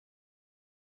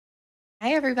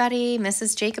Hi everybody,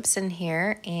 Mrs. Jacobson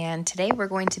here, and today we're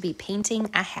going to be painting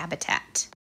a habitat.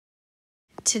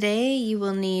 Today you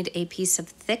will need a piece of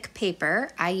thick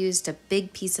paper. I used a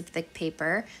big piece of thick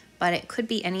paper, but it could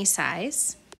be any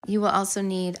size. You will also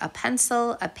need a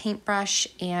pencil, a paintbrush,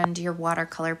 and your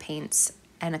watercolor paints,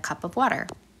 and a cup of water.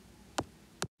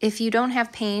 If you don't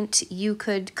have paint, you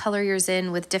could color yours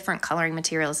in with different coloring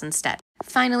materials instead.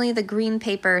 Finally, the green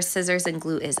paper, scissors, and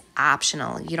glue is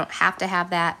optional. You don't have to have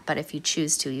that, but if you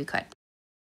choose to, you could.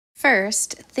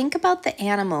 First, think about the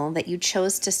animal that you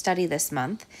chose to study this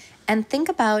month and think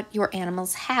about your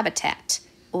animal's habitat,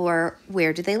 or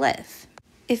where do they live.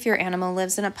 If your animal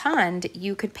lives in a pond,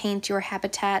 you could paint your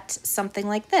habitat something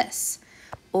like this.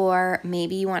 Or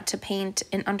maybe you want to paint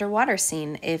an underwater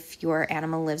scene if your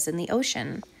animal lives in the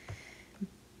ocean.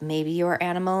 Maybe your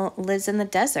animal lives in the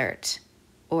desert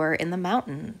or in the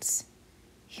mountains.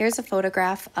 Here's a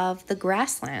photograph of the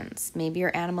grasslands. Maybe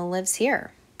your animal lives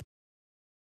here.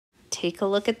 Take a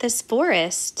look at this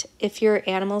forest if your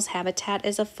animal's habitat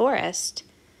is a forest.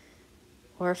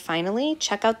 Or finally,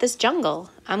 check out this jungle.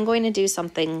 I'm going to do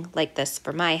something like this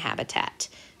for my habitat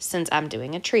since I'm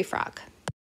doing a tree frog.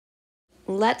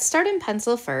 Let's start in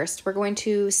pencil first. We're going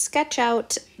to sketch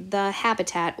out the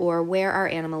habitat or where our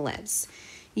animal lives.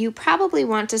 You probably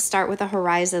want to start with a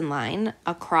horizon line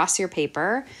across your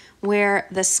paper where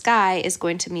the sky is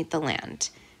going to meet the land.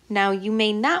 Now, you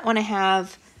may not want to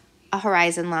have a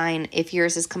horizon line if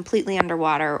yours is completely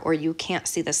underwater or you can't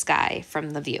see the sky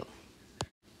from the view.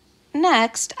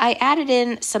 Next, I added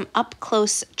in some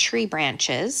up-close tree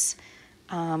branches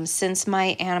since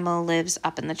my animal lives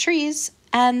up in the trees,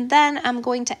 and then I'm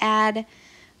going to add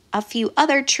a few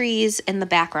other trees in the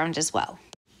background as well.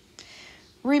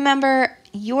 Remember,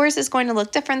 yours is going to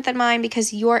look different than mine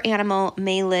because your animal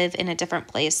may live in a different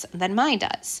place than mine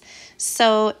does.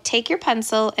 So take your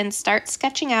pencil and start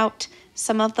sketching out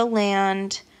some of the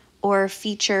land or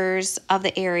features of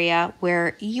the area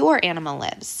where your animal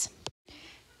lives.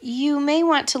 You may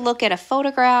want to look at a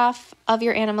photograph of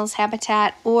your animal's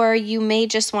habitat, or you may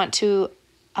just want to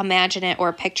imagine it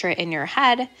or picture it in your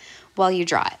head while you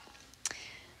draw it.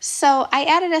 So I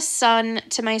added a sun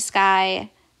to my sky.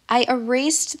 I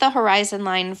erased the horizon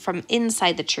line from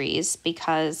inside the trees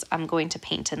because I'm going to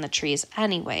paint in the trees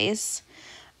anyways.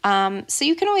 So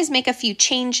you can always make a few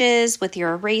changes with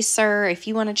your eraser. If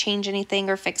you want to change anything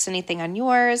or fix anything on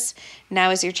yours,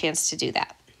 now is your chance to do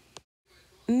that.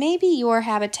 Maybe your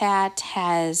habitat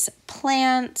has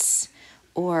plants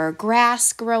or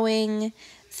grass growing.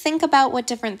 Think about what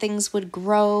different things would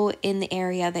grow in the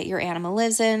area that your animal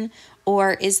lives in,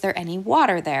 or is there any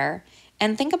water there?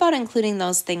 And think about including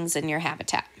those things in your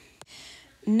habitat.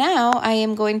 Now I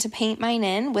am going to paint mine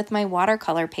in with my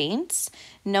watercolor paints.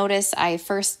 Notice I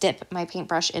first dip my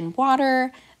paintbrush in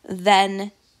water,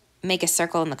 then make a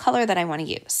circle in the color that I want to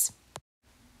use.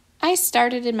 I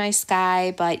started in my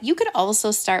sky, but you could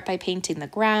also start by painting the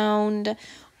ground,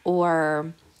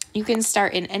 or you can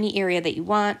start in any area that you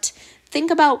want.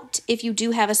 Think about, if you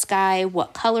do have a sky,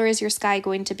 what color is your sky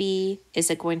going to be?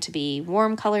 Is it going to be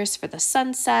warm colors for the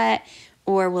sunset,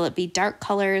 or will it be dark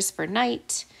colors for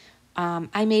night?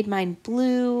 I made mine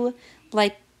blue,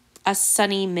 like a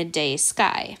sunny midday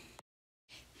sky.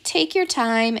 Take your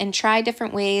time and try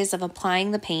different ways of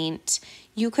applying the paint.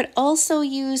 You could also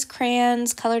use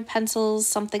crayons, colored pencils,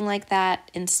 something like that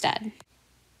instead.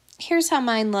 Here's how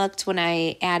mine looked when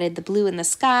I added the blue in the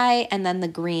sky and then the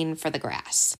green for the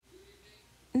grass.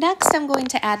 Next, I'm going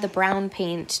to add the brown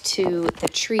paint to the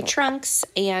tree trunks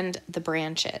and the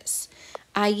branches.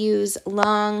 I use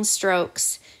long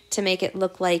strokes to make it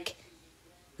look like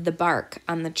the bark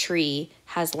on the tree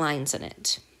has lines in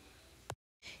it.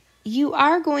 You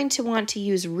are going to want to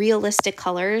use realistic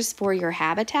colors for your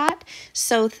habitat,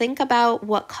 so think about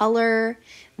what color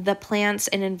the plants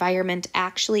and environment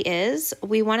actually is.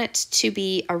 We want it to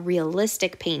be a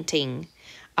realistic painting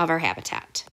of our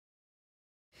habitat.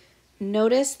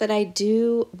 Notice that I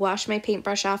do wash my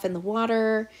paintbrush off in the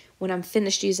water when I'm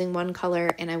finished using one color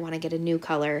and I want to get a new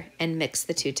color and mix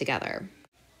the two together.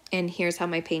 And here's how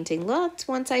my painting looked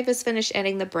once I was finished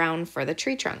adding the brown for the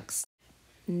tree trunks.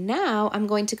 Now I'm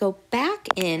going to go back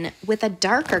in with a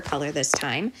darker color this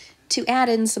time to add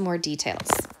in some more details.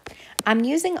 I'm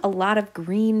using a lot of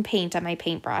green paint on my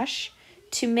paintbrush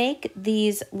to make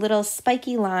these little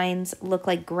spiky lines look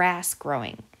like grass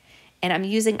growing. And I'm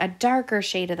using a darker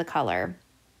shade of the color.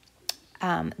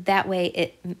 That way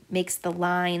it makes the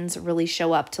lines really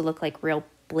show up to look like real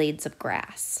blades of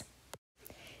grass.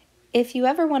 If you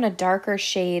ever want a darker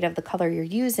shade of the color you're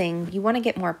using, you want to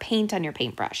get more paint on your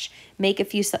paintbrush. Make a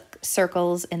few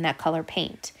circles in that color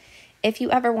paint. If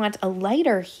you ever want a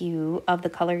lighter hue of the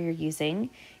color you're using,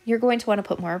 you're going to want to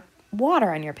put more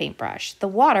water on your paintbrush. The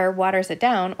water waters it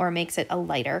down or makes it a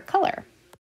lighter color.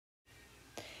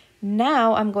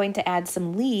 Now I'm going to add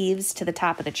some leaves to the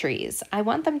top of the trees. I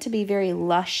want them to be very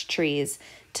lush trees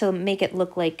to make it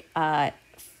look like a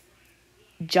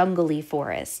jungly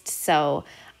forest. So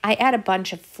I add a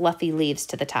bunch of fluffy leaves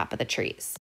to the top of the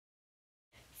trees.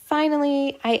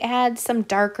 Finally, I add some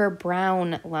darker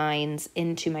brown lines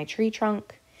into my tree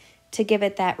trunk to give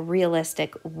it that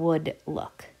realistic wood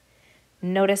look.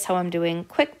 Notice how I'm doing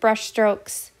quick brush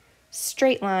strokes,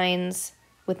 straight lines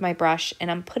with my brush,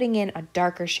 and I'm putting in a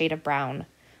darker shade of brown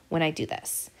when I do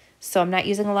this. So I'm not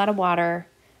using a lot of water,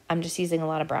 I'm just using a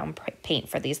lot of brown paint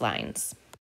for these lines.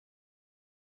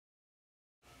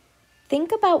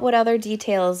 Think about what other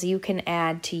details you can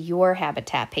add to your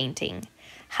habitat painting.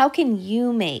 How can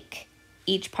you make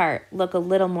each part look a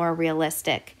little more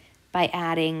realistic by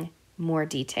adding more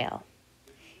detail?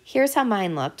 Here's how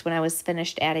mine looked when I was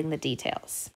finished adding the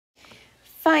details.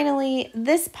 Finally,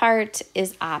 this part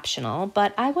is optional,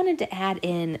 but I wanted to add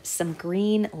in some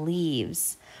green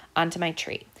leaves onto my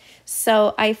tree.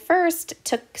 So I first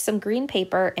took some green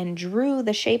paper and drew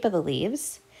the shape of the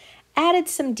leaves, added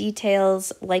some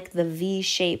details like the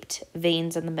V-shaped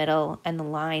veins in the middle and the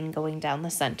line going down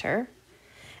the center.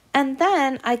 And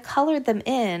then I colored them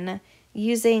in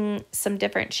using some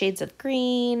different shades of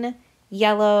green,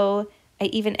 yellow. I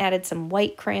even added some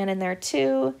white crayon in there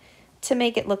too to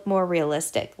make it look more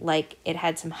realistic, like it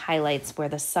had some highlights where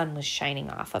the sun was shining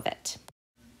off of it.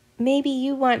 Maybe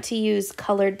you want to use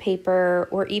colored paper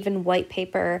or even white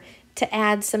paper to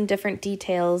add some different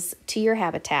details to your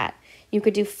habitat. You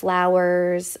could do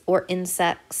flowers or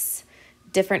insects,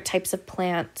 different types of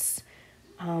plants.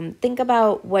 Think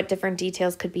about what different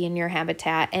details could be in your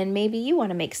habitat, and maybe you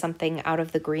want to make something out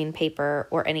of the green paper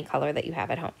or any color that you have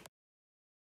at home.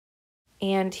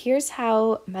 And here's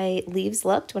how my leaves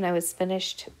looked when I was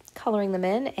finished coloring them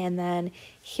in, and then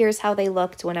here's how they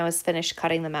looked when I was finished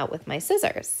cutting them out with my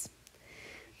scissors.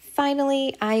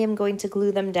 Finally, I am going to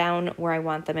glue them down where I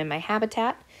want them in my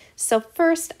habitat. So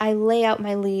first, I lay out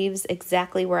my leaves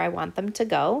exactly where I want them to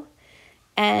go.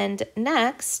 And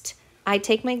next, I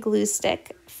take my glue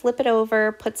stick, flip it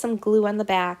over, put some glue on the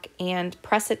back, and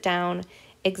press it down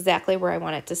exactly where I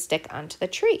want it to stick onto the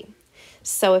tree.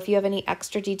 So if you have any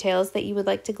extra details that you would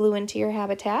like to glue into your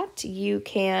habitat, you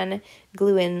can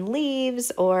glue in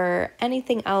leaves or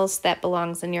anything else that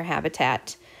belongs in your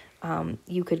habitat.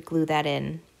 You could glue that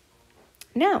in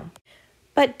now.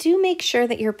 But do make sure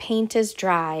that your paint is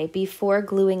dry before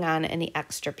gluing on any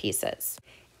extra pieces.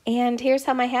 And here's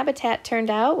how my habitat turned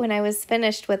out when I was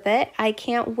finished with it. I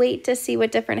can't wait to see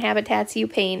what different habitats you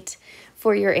paint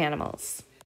for your animals.